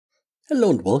Hello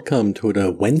and welcome to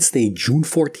the Wednesday, June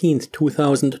 14th,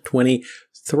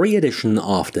 2023 edition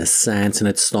of the SANS and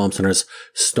its Storm Center's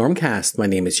Stormcast. My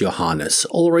name is Johannes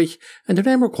Ulrich and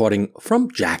today I'm recording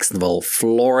from Jacksonville,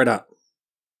 Florida.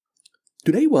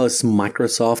 Today was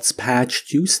Microsoft's Patch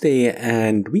Tuesday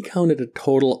and we counted a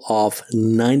total of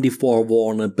 94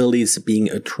 vulnerabilities being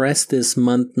addressed this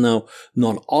month. Now,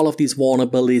 not all of these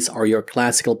vulnerabilities are your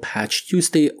classical Patch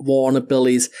Tuesday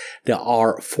vulnerabilities. There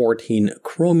are 14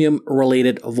 Chromium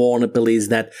related vulnerabilities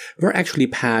that were actually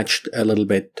patched a little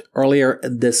bit earlier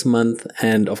this month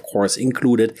and of course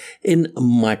included in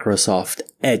Microsoft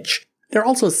Edge. There are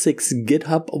also 6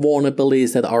 GitHub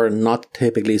vulnerabilities that are not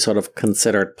typically sort of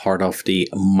considered part of the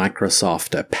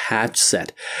Microsoft patch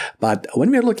set. But when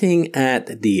we're looking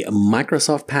at the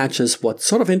Microsoft patches, what's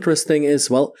sort of interesting is,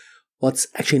 well, what's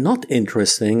actually not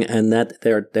interesting, and that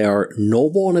there are no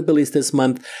vulnerabilities this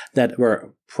month that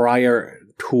were prior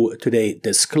to today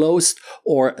disclosed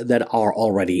or that are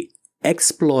already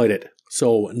exploited.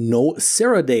 So no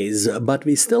 0 days, but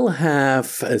we still have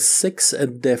 6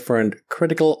 different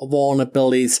critical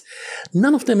vulnerabilities.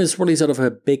 None of them is really sort of a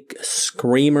big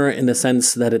screamer in the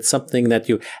sense that it's something that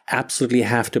you absolutely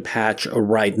have to patch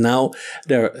right now.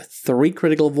 There are 3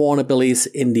 critical vulnerabilities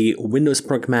in the Windows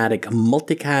Pragmatic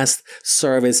Multicast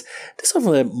service. This is sort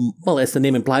of a, well, as the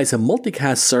name implies, a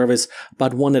multicast service,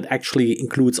 but one that actually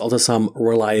includes also some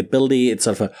reliability. It's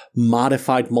sort of a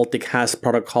modified multicast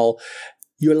protocol.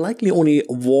 You're likely only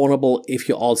vulnerable if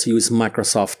you also use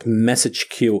Microsoft Message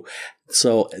Queue.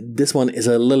 So this one is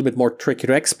a little bit more tricky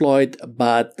to exploit,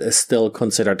 but still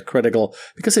considered critical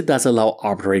because it does allow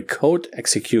arbitrary code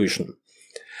execution.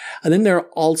 And then there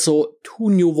are also 2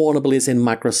 new vulnerabilities in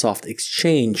Microsoft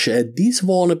Exchange. These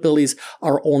vulnerabilities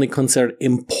are only considered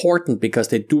important because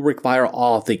they do require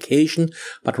authentication.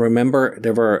 But remember,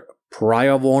 there were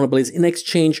prior vulnerabilities in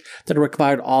Exchange that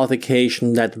required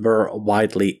authentication that were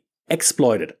widely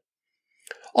exploited.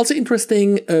 Also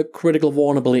interesting, a critical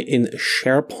vulnerability in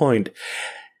SharePoint.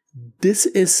 This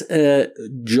is a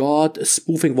JWT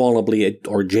spoofing vulnerability,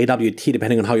 or JWT,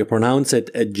 depending on how you pronounce it,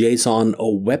 a JSON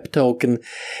web token.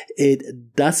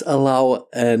 It does allow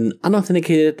an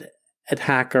unauthenticated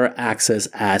attacker access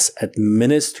as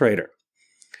administrator.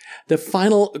 The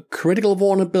final critical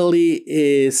vulnerability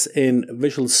is in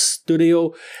Visual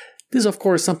Studio. This is, of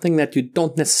course, something that you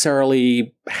don't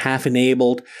necessarily have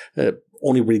enabled.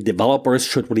 Only really developers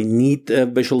should really need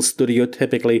Visual Studio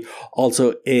typically.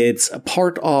 Also, it's a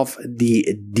part of the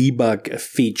debug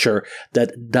feature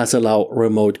that does allow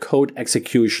remote code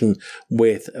execution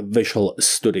with Visual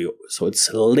Studio. So it's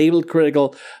labeled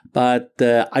critical, but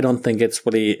I don't think it's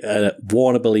really a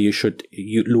vulnerability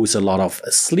you lose a lot of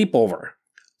sleep over.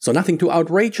 So nothing too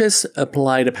outrageous.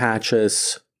 Apply the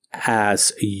patches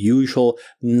as usual,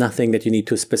 nothing that you need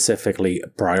to specifically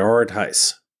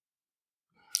prioritize.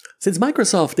 Since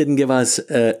Microsoft didn't give us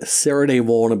a 0-day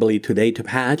vulnerability today to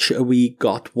patch, we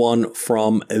got one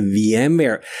from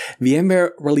VMware.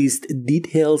 VMware released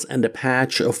details and a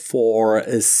patch for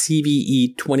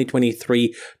CVE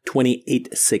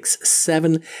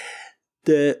 2023-2867.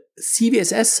 The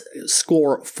CVSS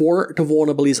score for the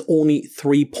vulnerability is only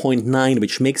 3.9,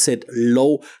 which makes it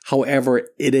low. However,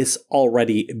 it is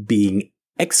already being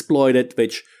exploited,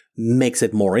 which makes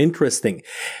it more interesting.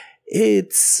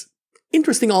 It's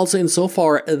interesting also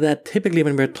insofar that typically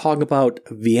when we're talking about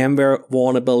VMware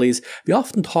vulnerabilities, we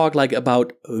often talk like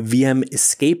about VM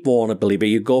escape vulnerability, where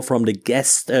you go from the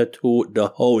guest to the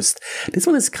host. This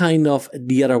one is kind of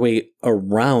the other way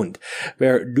around,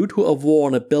 where due to a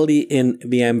vulnerability in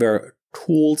VMware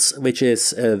Tools, which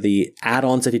is the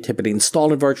add-ons that you typically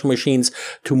install in virtual machines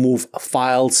to move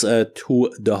files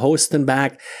to the host and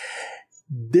back,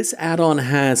 this add-on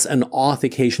has an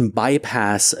authentication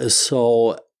bypass,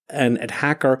 so an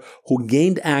attacker who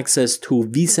gained access to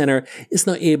vCenter is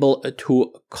now able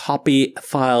to copy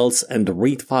files and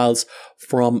read files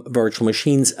from virtual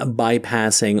machines,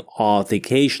 bypassing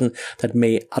authentication that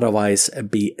may otherwise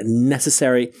be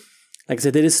necessary. Like I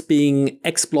said, it is being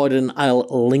exploited, and I'll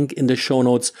link in the show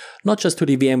notes not just to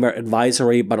the VMware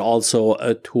advisory, but also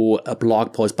to a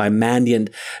blog post by Mandiant,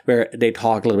 where they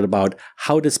talk a little bit about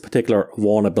how this particular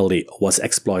vulnerability was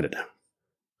exploited.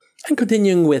 And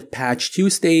continuing with Patch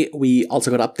Tuesday, we also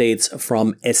got updates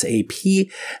from SAP.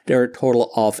 There are a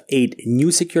total of 8 new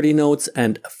security notes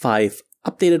and 5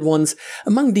 updated ones.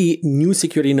 Among the new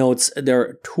security notes, there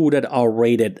are 2 that are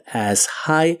rated as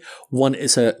high. One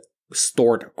is a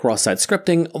stored cross-site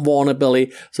scripting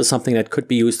vulnerability. So something that could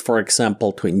be used, for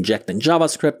example, to inject in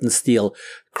JavaScript and steal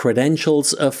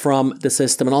credentials from the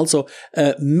system, and also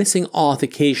missing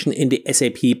authentication in the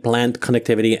SAP plant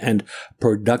connectivity and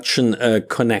production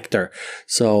connector.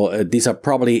 So these are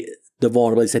probably the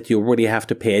vulnerabilities that you really have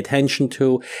to pay attention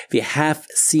to. We have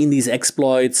seen these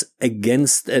exploits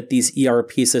against these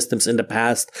ERP systems in the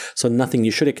past, so nothing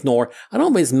you should ignore. I don't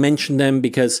always mention them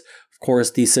because, of course,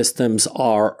 these systems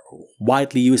are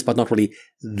widely used, but not really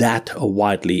that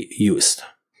widely used.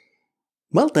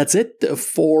 Well, that's it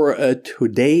for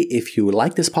today. If you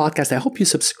like this podcast, I hope you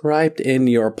subscribed in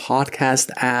your podcast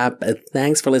app.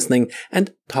 Thanks for listening,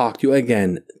 and talk to you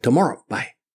again tomorrow.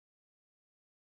 Bye.